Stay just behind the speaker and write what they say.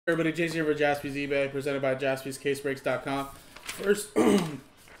Everybody, Jason here for Jaspy's eBay, presented by JaspysCaseBreaks.com. First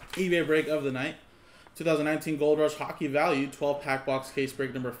eBay break of the night. 2019 Gold Rush Hockey Value 12-pack box case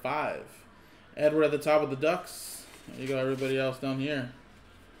break number 5. Edward at the top of the Ducks. You got everybody else down here.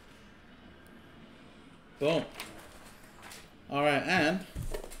 Boom. All right, and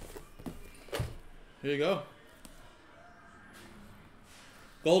here you go.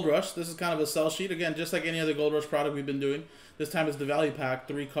 Gold Rush. This is kind of a sell sheet. Again, just like any other Gold Rush product we've been doing. This time it's the value pack.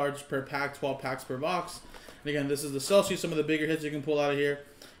 3 cards per pack, 12 packs per box. And again, this is the sell sheet. Some of the bigger hits you can pull out of here.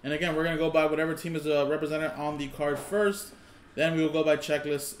 And again, we're going to go by whatever team is represented on the card first. Then we will go by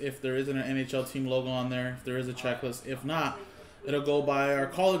checklist if there isn't an NHL team logo on there. If there is a checklist. If not, it'll go by our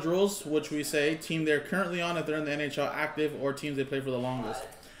college rules, which we say team they're currently on if they're in the NHL active or teams they play for the longest.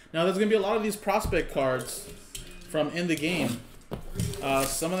 Now, there's going to be a lot of these prospect cards from in the game.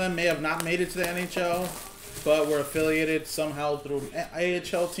 Some of them may have not made it to the NHL, but were affiliated somehow through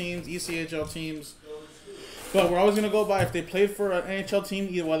AHL teams, ECHL teams. But we're always going to go by if they played for an NHL team,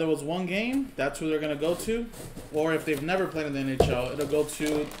 either whether it was one game, that's who they're going to go to, or if they've never played in the NHL, it'll go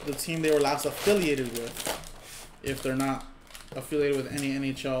to the team they were last affiliated with, if they're not affiliated with any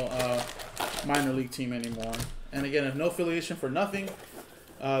NHL minor league team anymore. And again, if no affiliation for nothing,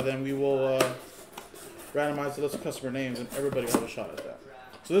 then we will randomize the list of customer names, and everybody will have a shot at that.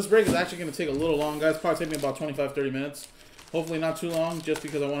 So this break is actually going to take a little long, guys. Probably take me about 25-30 minutes. Hopefully not too long, just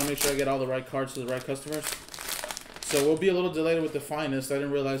because I want to make sure I get all the right cards to the right customers. So we'll be a little delayed with the finest. I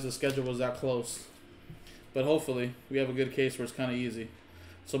didn't realize the schedule was that close. But hopefully we have a good case where it's kind of easy.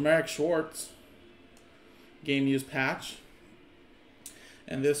 So Marek Schwartz, game used patch.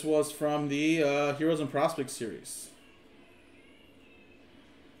 And this was from the Heroes and Prospects series.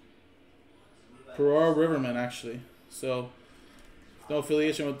 Perora Riverman, actually. So, no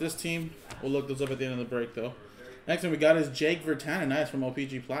affiliation with this team. We'll look those up at the end of the break, though. Next one we got is Jake Virtanen. Nice, from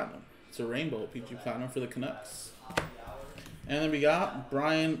OPG Platinum. It's a rainbow OPG Platinum for the Canucks. And then we got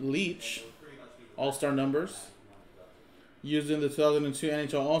Brian Leach, All-Star numbers. Used in the 2002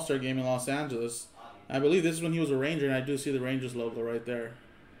 NHL All-Star game in Los Angeles. I believe this is when he was a Ranger, and I do see the Rangers logo right there.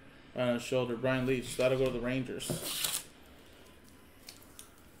 Right on his shoulder. Brian Leach. So that'll go to the Rangers.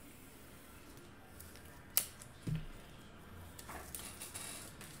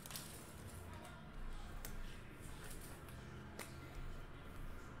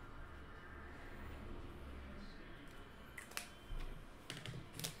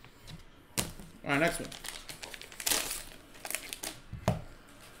 All right, next one.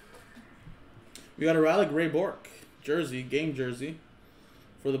 We got a Raleigh Ray Bourque jersey, game jersey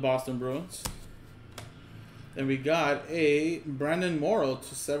for the Boston Bruins. And we got a Brandon Morrow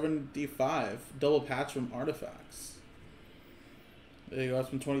 /75 double patch from Artifacts. There you go. That's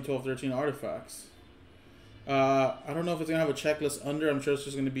from 2012-13 Artifacts. I don't know if it's going to have a checklist under. I'm sure it's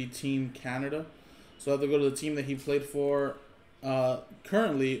just going to be Team Canada. So I have to go to the team that he played for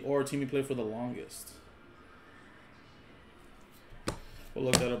currently, or a team he played for the longest. We'll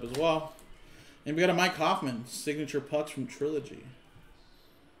look that up as well. And we got a Mike Hoffman signature pucks from Trilogy.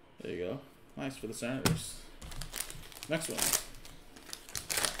 There you go. Nice for the Senators. Next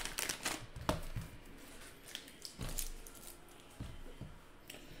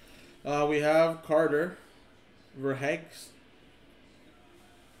one. We have Carter Verhaeghe,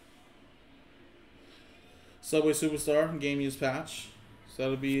 Subway Superstar, game used patch. So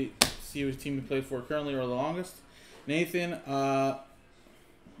that'll be see which team he played for currently or the longest. Nathan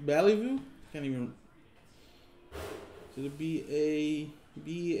Ballevue. Can't even. Should it be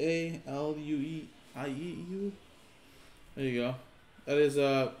Balleuieu? There you go. That is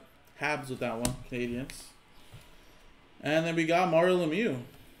Habs with that one, Canadians. And then we got Mario Lemieux.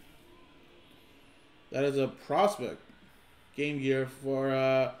 That is a prospect game gear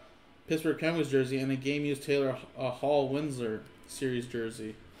for Pittsburgh Penguins jersey, and a game used Taylor Hall Windsor series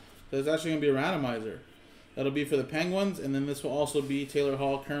jersey. So it's actually going to be a randomizer. That'll be for the Penguins, and then this will also be Taylor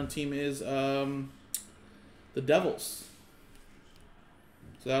Hall. Current team is the Devils.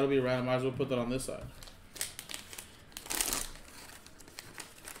 So that'll be a randomizer. We'll put that on this side.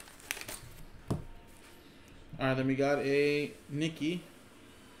 All right, then we got a Nicky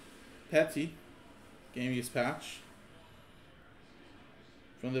Petty game use patch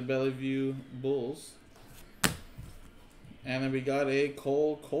from the Bellevue Bulls. And then we got a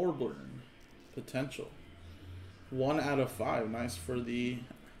Cole Corburn potential. 1/5. Nice for the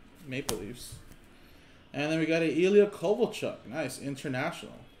Maple Leafs. And then we got a Ilya Kovalchuk. Nice.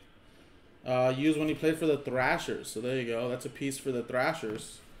 International. Used when he played for the Thrashers. So there you go. That's a piece for the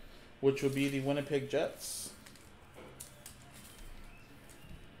Thrashers, which would be the Winnipeg Jets.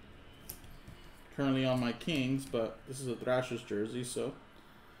 Currently on my Kings, but this is a Thrashers jersey, so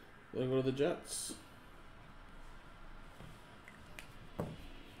Let's go to the Jets.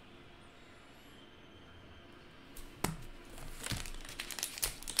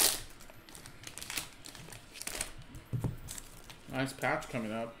 Nice patch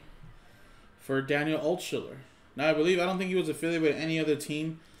coming up for Daniel Altschiller. Now, I don't think he was affiliated with any other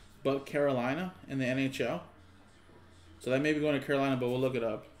team but Carolina in the NHL. So that may be going to Carolina, but we'll look it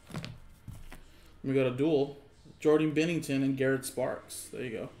up. We go to duel. Jordan Binnington and Garrett Sparks. There you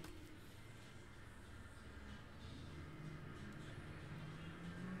go.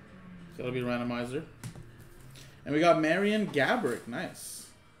 So that'll be a randomizer. And we got Marian Gaborik. Nice.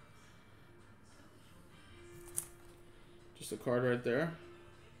 Just a card right there.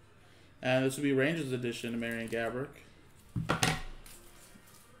 And this will be Rangers edition of Marian Gaborik.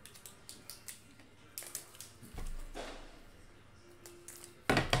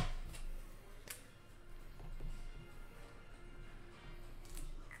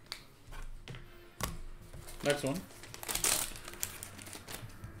 Next one.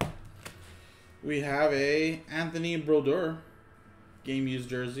 We have a Anthony Brodeur game used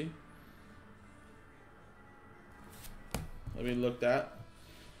jersey. Let me look that.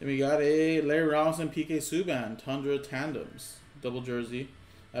 Then we got a Larry Robinson, PK Subban, Tundra Tandems, double jersey.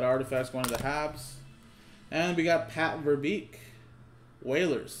 At Artifacts going to the Habs. And we got Pat Verbeek,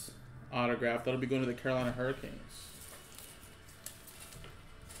 Whalers autograph. That'll be going to the Carolina Hurricanes.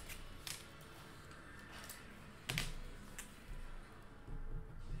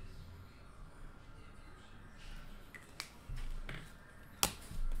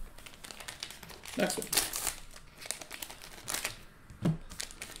 Next one.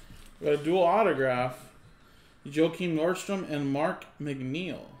 We got a dual autograph. Joakim Nordstrom and Mark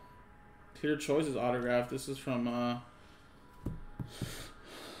McNeil. Peter Choice's autograph. This is from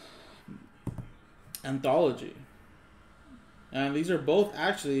Anthology. And these are both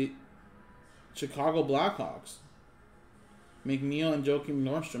actually Chicago Blackhawks. McNeil and Joakim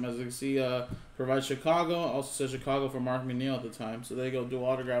Nordstrom, as you can see, provides Chicago. Also says Chicago for Mark McNeil at the time. So there you go, dual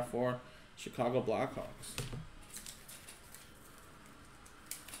autograph for Chicago Blackhawks.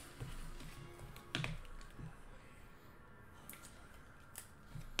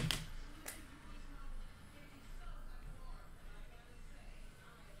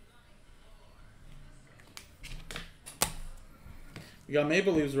 We got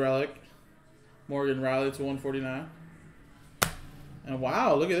Maple Leafs relic, Morgan Riley to 149. And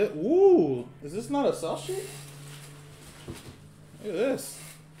wow, look at it. Ooh, is this not a sell sheet? Look at this.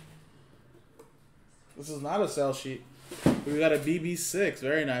 This is not a sell sheet. We got a BB6,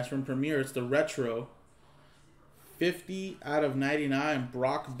 very nice, from Premier. It's the retro. 50 out of 99,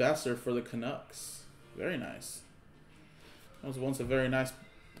 Brock Besser for the Canucks. Very nice. That was once a very nice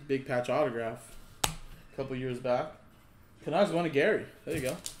big patch autograph a couple years back. Canucks going to Gary. There you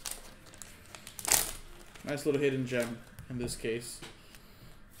go. Nice little hidden gem in this case.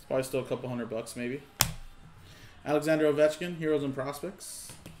 It's probably still a couple $100 maybe. Alexander Ovechkin, Heroes and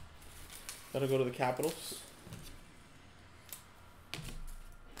Prospects. That'll go to the Capitals.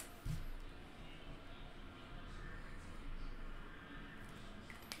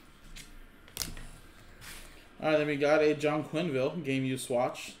 Alright, then we got a John Quenneville game use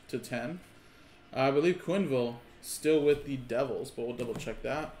swatch to 10. I believe Quenneville still with the Devils, but we'll double check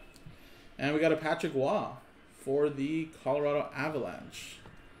that. And we got a Patrick Waugh for the Colorado Avalanche.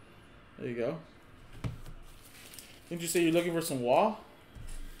 There you go. Didn't you say you're looking for some Waugh?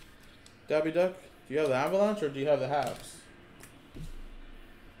 Dabby Duck? Do you have the Avalanche or do you have the Habs?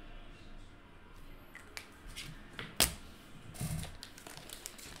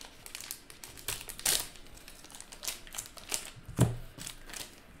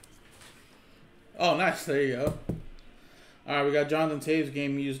 Oh, nice. There you go. All right, we got Jonathan Toews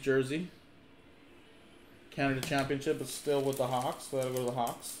game used jersey. Canada Championship, but still with the Hawks. So that'll go to the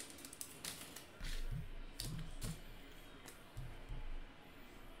Hawks.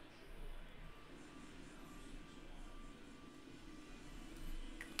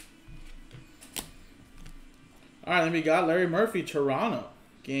 All right, then we got Larry Murphy, Toronto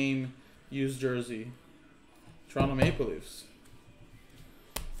game used jersey. Toronto Maple Leafs.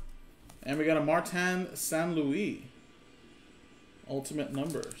 And we got a Martin St. Louis. Ultimate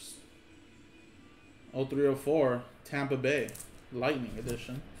Numbers. 0304 Tampa Bay Lightning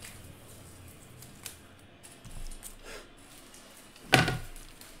edition.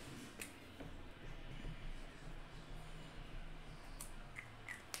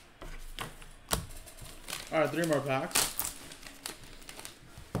 Alright, 3 more packs.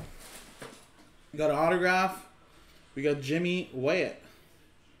 We got an autograph. We got Jimmy Wyatt.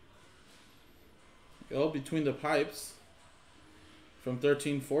 Go between the pipes from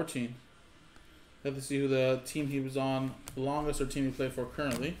 13-14. Have to see who the team he was on longest or team he played for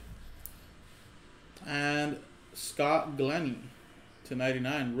currently. And Scott Glennie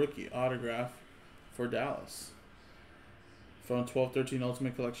 /99 rookie autograph for Dallas from 12-13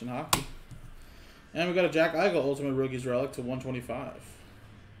 Ultimate Collection Hockey. And we got a Jack Eichel Ultimate Rookies Relic /125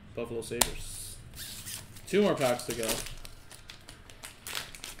 Buffalo Sabres. 2 more packs to go.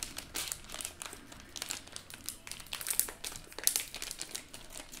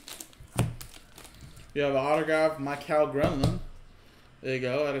 You have an autograph, Michael Grenlund. There you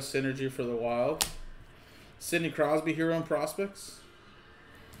go, out of Synergy for the Wild. Sidney Crosby Hero and Prospects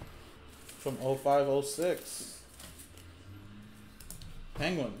from 05-06.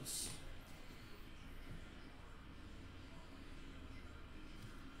 Penguins.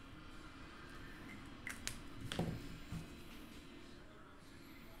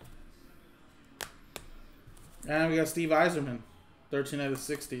 And we got Steve Yzerman,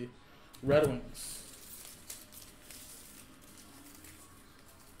 13/60, Red Wings.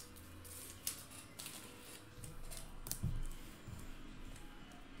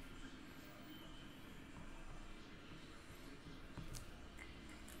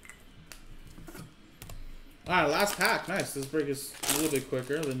 Alright, last pack. Nice. This break is a little bit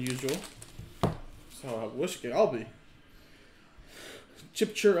quicker than usual. So I wish it could all be.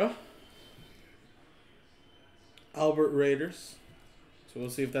 Chip Chura. Albert Raiders. So we'll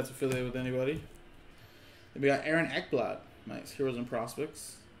see if that's affiliated with anybody. Then we got Aaron Ekblad. Nice. Heroes and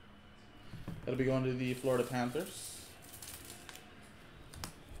Prospects. That'll be going to the Florida Panthers.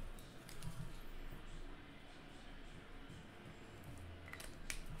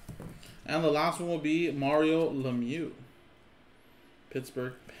 And the last one will be Mario Lemieux,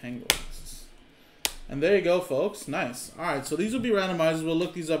 Pittsburgh Penguins. And there you go, folks. Nice. All right, so these will be randomizers. We'll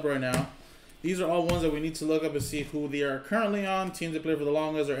look these up right now. These are all ones that we need to look up and see who they are currently on, teams that play for the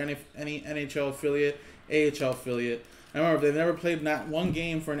longest, or any NHL affiliate, AHL affiliate. And remember, if they've never played not one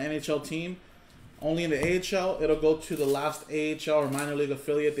game for an NHL team, only in the AHL, it'll go to the last AHL or minor league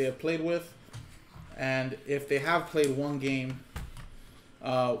affiliate they have played with. And if they have played one game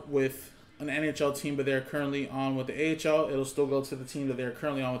with an NHL team, but they're currently on with the AHL, it'll still go to the team that they're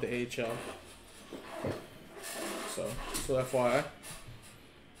currently on with the AHL. So FYI.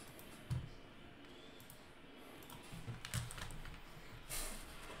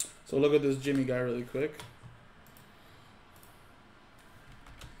 So look at this Jimmy guy really quick.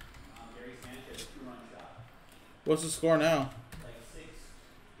 Gary Sanchez, 2-run shot. What's the score now? Like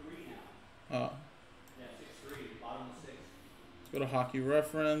 6-3 now. Oh. Yeah, 6-3, bottom of 6. Let's go to Hockey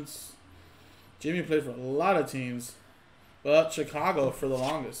Reference. Jimmy played for a lot of teams, but Chicago for the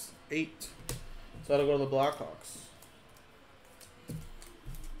longest, 8. So that'll go to the Blackhawks.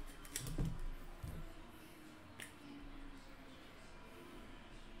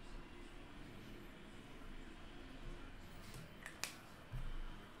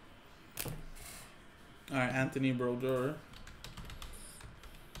 All right, Anthony Brodeur.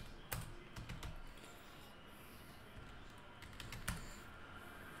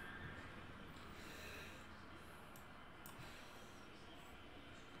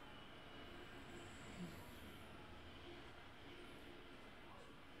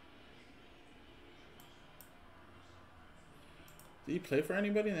 Did he play for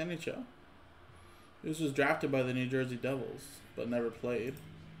anybody in the NHL? He was just drafted by the New Jersey Devils, but never played.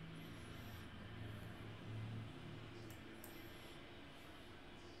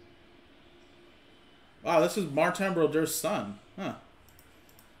 Wow, this is Martin Brodeur's son. Huh.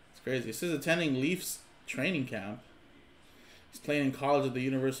 It's crazy. This is attending Leafs training camp. He's playing in college at the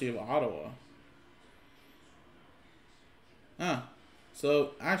University of Ottawa. Huh.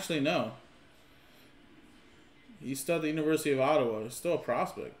 So, actually, no. He's still at the University of Ottawa. He's still a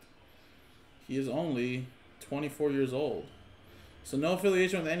prospect. He is only 24 years old. So no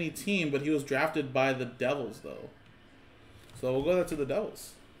affiliation with any team, but he was drafted by the Devils, though. So we'll go there to the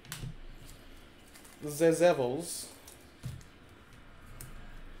Devils. The Devils.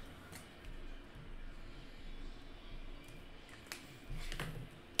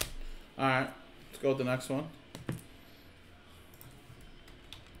 Alright, let's go with the next one.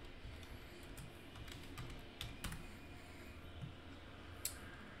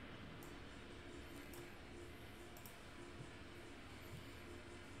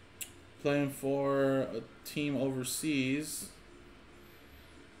 Playing for a team overseas.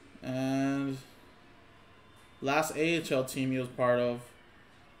 And last AHL team he was part of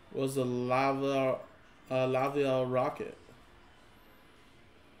was the Laval Rocket.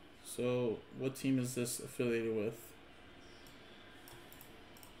 So what team is this affiliated with?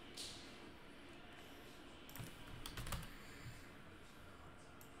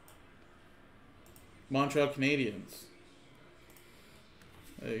 Montreal Canadiens.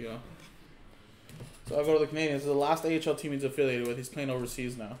 There you go. So I'll go to the Canadiens. This is the last AHL team he's affiliated with. He's playing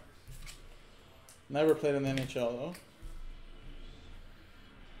overseas now. Never played in the NHL though.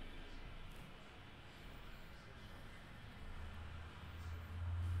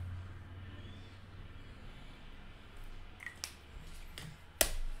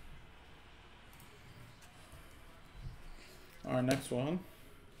 Our next one.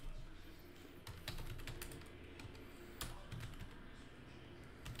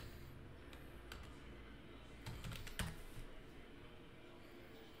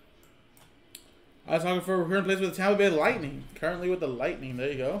 I was talking for current place with the Tampa Bay Lightning. Currently with the Lightning.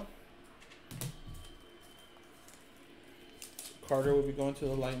 There you go. Carter will be going to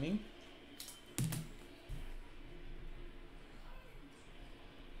the Lightning.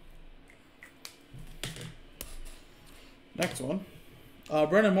 Next one.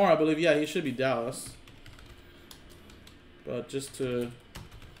 Brendan Moore, I believe. Yeah, he should be Dallas. But just to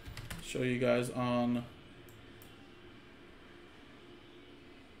show you guys on...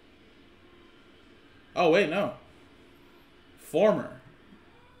 Oh, wait, no. Former.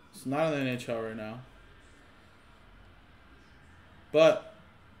 It's not in the NHL right now. But,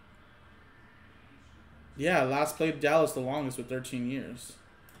 yeah, last played Dallas the longest with 13 years.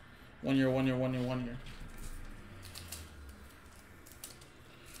 1 year, 1 year, 1 year, 1 year.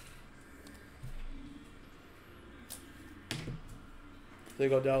 There you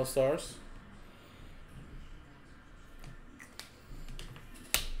go, Dallas Stars.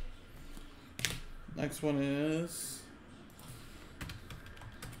 Next one is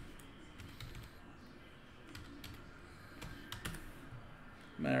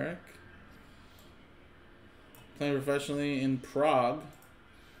Marek. Playing professionally in Prague.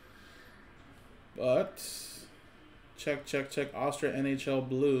 But check. Austria NHL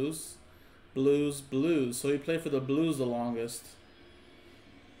Blues. Blues. So he played for the Blues the longest.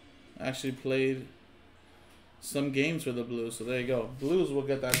 Actually played some games for the Blues. So there you go. Blues will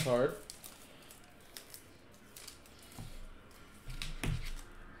get that card.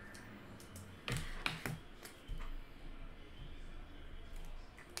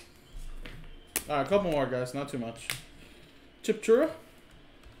 Alright, a couple more, guys. Not too much. Chip Chura.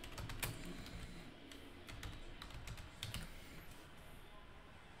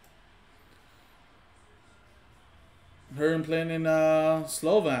 Heard him playing in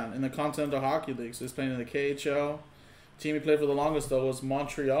Slovan in the Continental Hockey League. So he's playing in the KHL. Team he played for the longest, though, was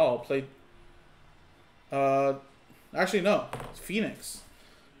Montreal. Played... actually, no. It's Phoenix.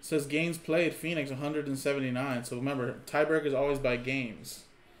 It says games played. Phoenix, 179. So remember, tiebreaker is always by games.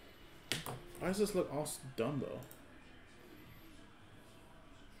 Why does this look all dumb, though?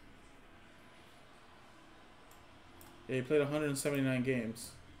 Yeah, he played 179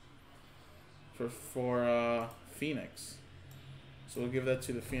 games for Phoenix. So we'll give that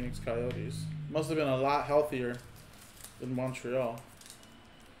to the Phoenix Coyotes. Must have been a lot healthier than Montreal.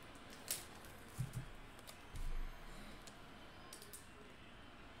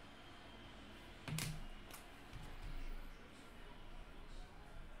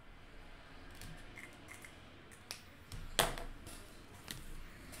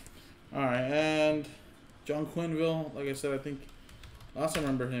 Alright, and John Quinville, like I said, I think last I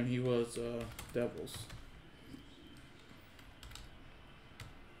remember him, he was Devils.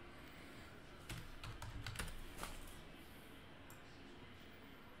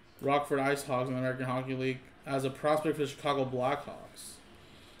 Rockford Ice Hogs in the American Hockey League as a prospect for the Chicago Blackhawks.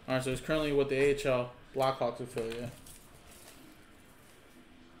 Alright, so he's currently with the AHL Blackhawks affiliate.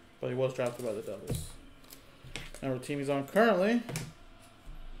 But he was drafted by the Devils. And what team he's on currently.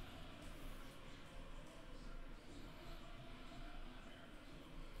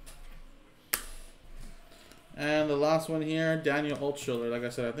 And the last one here, Daniel Altschiller. Like I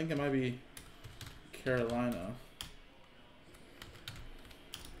said, I think it might be Carolina.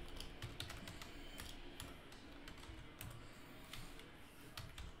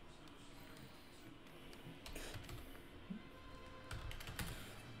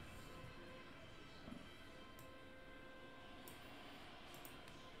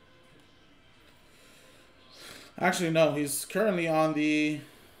 Actually, no. He's currently on the...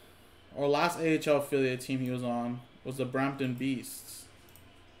 Our last AHL affiliate team he was on was the Brampton Beasts,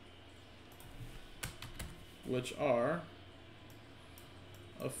 which are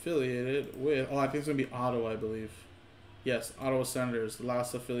affiliated with... Oh, I think it's going to be Ottawa, I believe. Yes, Ottawa Senators, the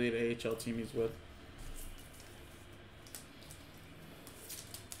last affiliated AHL team he's with.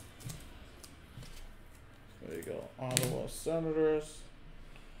 There you go, Ottawa Senators.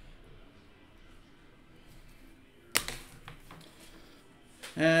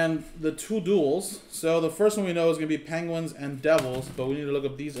 And the two duels. So the first one we know is going to be Penguins and Devils, but we need to look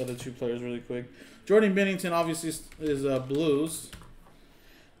up these other two players really quick. Jordan Binnington obviously is Blues.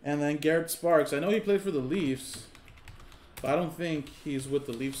 And then Garrett Sparks. I know he played for the Leafs, but I don't think he's with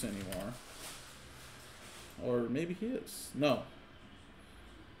the Leafs anymore. Or maybe he is. No.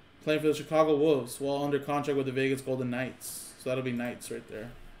 Playing for the Chicago Wolves while under contract with the Vegas Golden Knights. So that'll be Knights right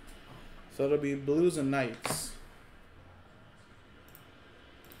there. So it'll be Blues and Knights.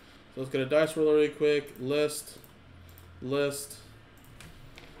 So let's get a dice roller really quick. List.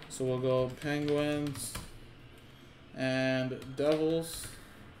 So we'll go Penguins and Devils.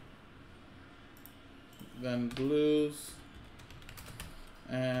 Then Blues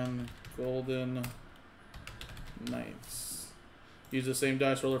and Golden Knights. Use the same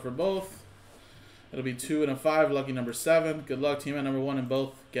dice roller for both. It'll be 2 and a 5, lucky number 7. Good luck, team at number 1 and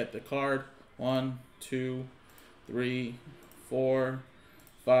both get the card. 1, 2, 3, 4,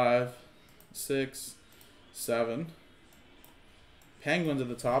 5, 6, 7. Penguins at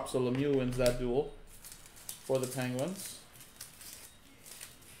the top, so Lemieux wins that duel for the Penguins.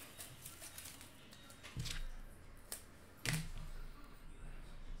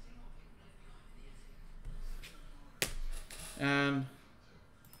 And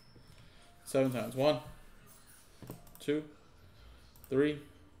 7 times. 1, 2, 3,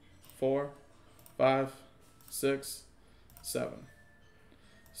 4, 5, 6, 7.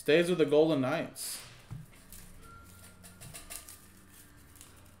 Stays with the Golden Knights.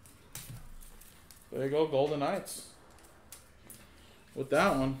 There you go, Golden Knights. With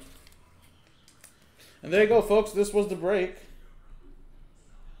that one. And there you go, folks. This was the break.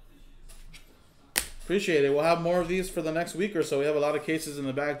 Appreciate it. We'll have more of these for the next week or so. We have a lot of cases in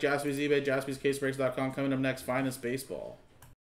the back. Jaspy's eBay, jaspyscasebreaks.com. Coming up next, Finest Baseball.